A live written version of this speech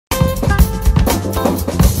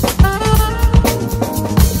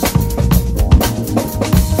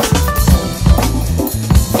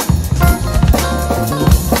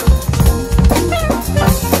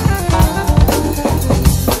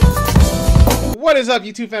What is up,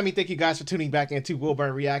 YouTube family? Thank you guys for tuning back into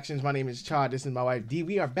Wilburn Reactions. My name is Chod. This is my wife, D.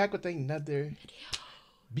 We are back with another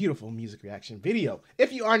beautiful music reaction video.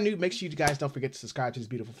 If you are new, make sure you guys don't forget to subscribe to this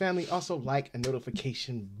beautiful family. Also, like and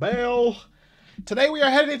notification bell. Today, we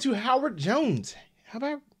are headed into Howard Jones. How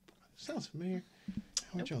about... Sounds familiar.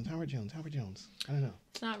 Howard Jones. I don't know.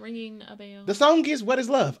 It's not ringing a bell. The song is What Is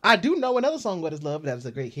Love. I do know another song, What Is Love. That is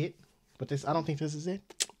a great hit. But this, I don't think this is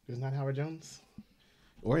it. It's not Howard Jones.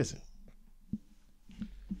 Or is it?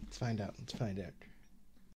 Let's find out.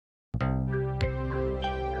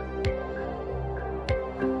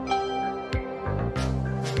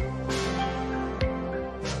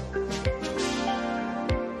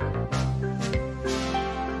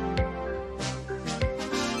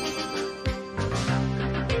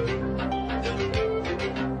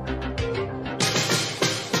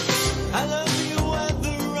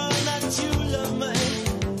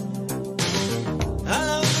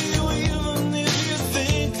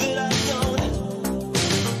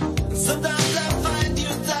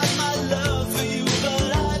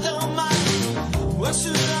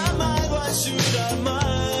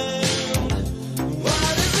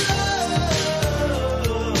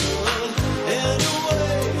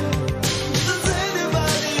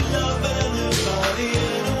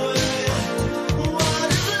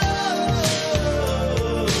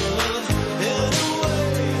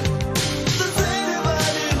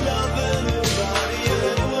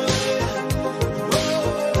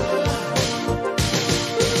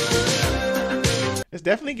 It's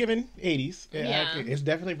definitely giving 80s. Yeah. It's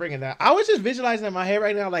definitely bringing that. I was just visualizing in my head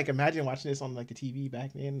right now, like imagine watching this on like the TV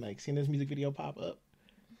back then, like seeing this music video pop up.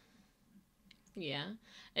 Yeah.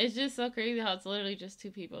 It's just so crazy how it's literally just two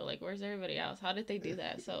people. Like, where's everybody else? How did they do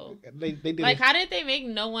that? So they did like, how did they make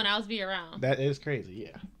no one else be around? That is crazy,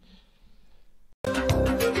 yeah.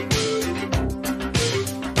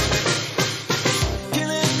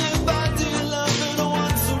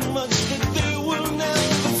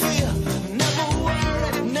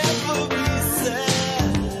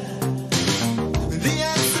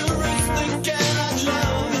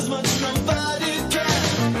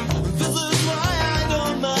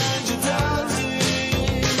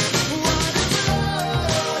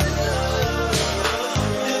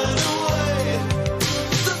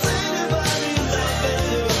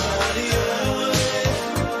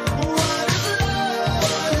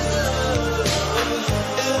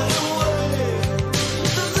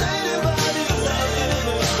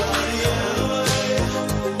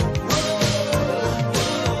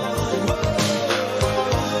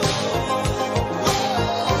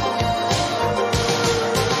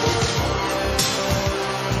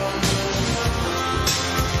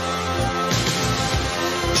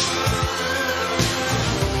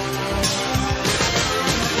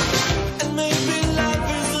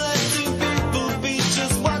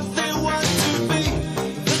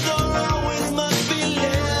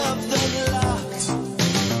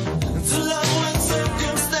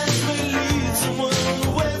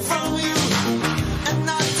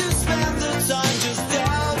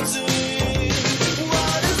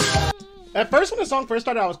 At first, when the song first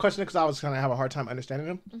started, I was questioning because I was kind of have a hard time understanding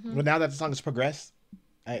him. But now that the song has progressed,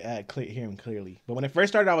 I hear him clearly. But when it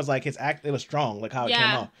first started, I was like, it was strong, like how it came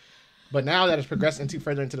off. But now that it's progressed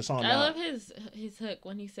further into the song, I love his hook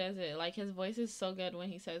when he says it. Like, his voice is so good when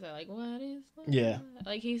he says that. Like, what is love? Yeah.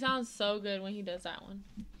 Like, he sounds so good when he does that one.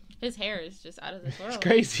 His hair is just out of this world. It's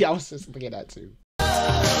crazy. I was just thinking that too.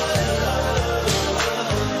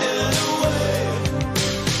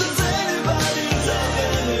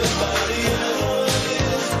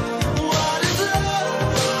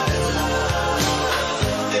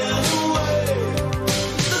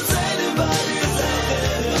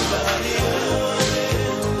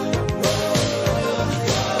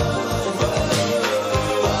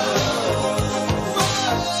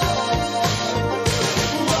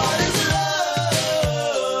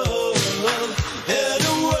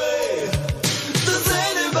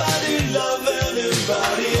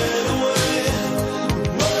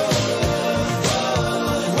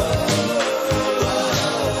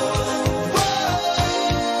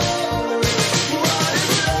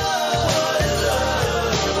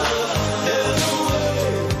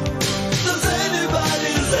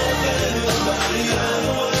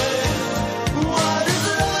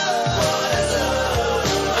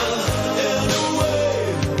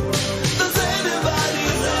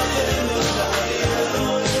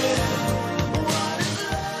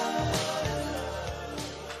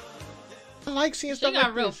 like seeing stuff like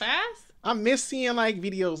got real fast. I miss seeing like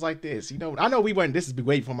videos like this. You know, I know we weren't. This is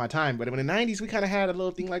way before my time, but in the '90s, we kind of had a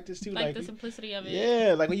little thing like this too. Like the simplicity of it.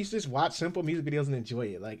 Yeah, like we used to just watch simple music videos and enjoy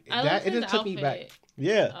it. Like I that, it love just took me back.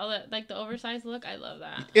 Yeah, all that, like the oversized look. I love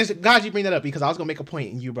that. It's glad you bring that up because I was gonna make a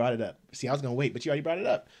point and you brought it up. See, I was gonna wait, but you already brought it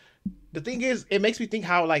up. The thing is, it makes me think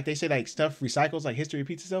how like they say like stuff recycles, like history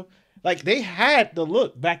repeats itself. Like they had the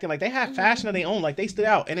look back then, like they had fashion of their own, like they stood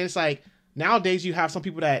out. And it's like nowadays you have some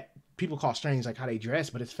people that people call strange, like how they dress,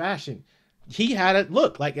 but it's fashion. He had a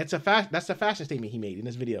look like it's a that's a fashion statement he made in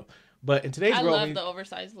this video. But in today's world, I love the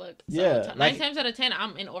oversized look. So yeah, 9 times out of 10,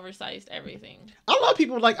 I'm in oversized everything. I love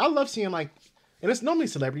people like I love seeing like, and it's normally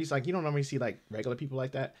celebrities. Like you don't normally see like regular people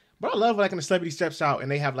like that. But I love like when a celebrity steps out and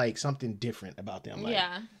they have like something different about them. Like,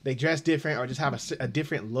 yeah, they dress different or just have a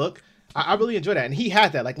different look. I really enjoy that, and he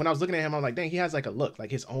had that. Like when I was looking at him, I'm like, dang, he has like a look,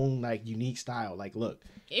 like his own like unique style, like look.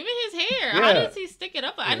 Even his hair. Yeah. How does he stick it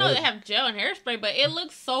up? I know they have gel and hairspray, but it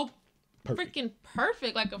looks so freaking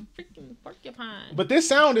perfect, like a freaking porcupine. But this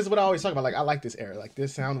sound is what I always talk about. Like I like this era. Like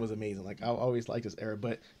this sound was amazing. Like I always liked this era.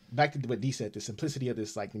 But back to what D said, the simplicity of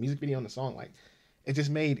this, like the music video and the song, like it just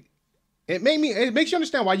made it makes you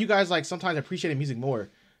understand why you guys like sometimes appreciate music more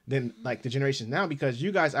than like the generations now, because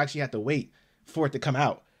you guys actually have to wait for it to come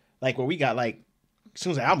out. Like where we got like as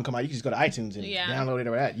soon as the album come out, you can just go to iTunes and download it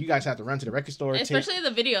or that. You guys have to run to the record store. Especially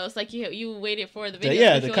the videos. Like you waited for the videos.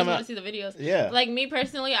 Yeah, you always want to see the videos. Yeah. Like me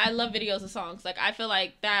personally, I love videos of songs. Like I feel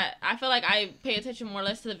like I pay attention more or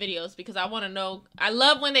less to the videos because I want to know. I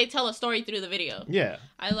love when they tell a story through the video. Yeah.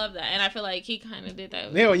 I love that, and I feel like he kind of did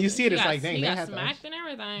that. Yeah, when you see it, it's like dang, he they got smacked and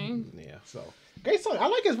everything. Yeah. So great song. I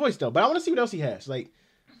like his voice though, but I want to see what else he has. Like.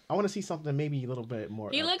 I want to see something maybe a little bit more.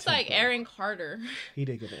 He looks like Aaron Carter. He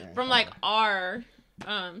did get Aaron from like our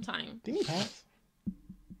time. Didn't he pass?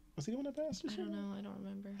 Was he the one that passed? I don't know. I don't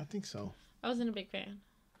remember. I think so. I wasn't a big fan.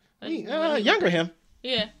 Younger him.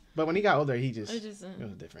 Yeah. But when he got older, he just it was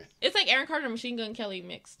different. It's like Aaron Carter and Machine Gun Kelly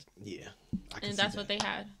mixed. Yeah. And that's what they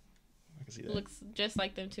had. I can see that. Looks just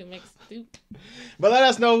like them two mixed. But let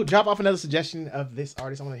us know. Drop off another suggestion of this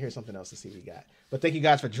artist. I want to hear something else to see what we got. But thank you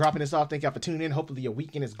guys for dropping this off. Thank y'all for tuning in. Hopefully your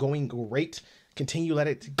weekend is going great. Continue to let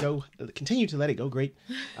it go great.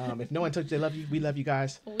 If no one told you they love you, we love you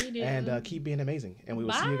guys. We do. And keep being amazing. And we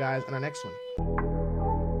will see you guys in our next one.